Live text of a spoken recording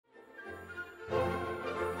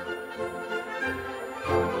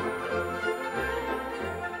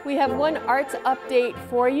We have one arts update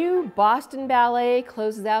for you. Boston Ballet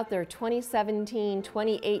closes out their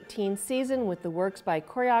 2017-2018 season with the works by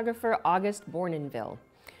choreographer August Bournonville.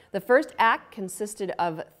 The first act consisted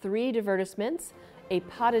of 3 divertissements, a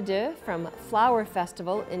pas de deux from Flower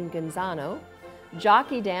Festival in Gonzano,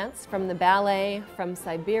 jockey dance from the ballet From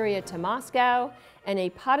Siberia to Moscow, and a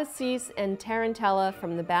pas de six and tarantella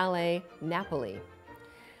from the ballet Napoli.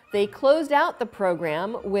 They closed out the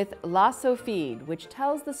program with La Sophie, which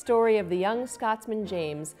tells the story of the young Scotsman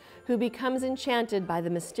James, who becomes enchanted by the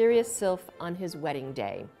mysterious sylph on his wedding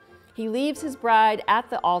day. He leaves his bride at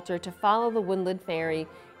the altar to follow the woodland fairy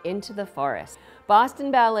into the forest.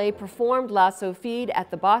 Boston Ballet performed La Sophie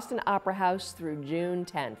at the Boston Opera House through June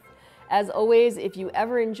 10th. As always, if you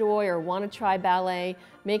ever enjoy or want to try ballet,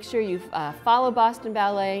 make sure you follow Boston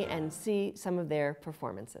Ballet and see some of their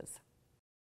performances.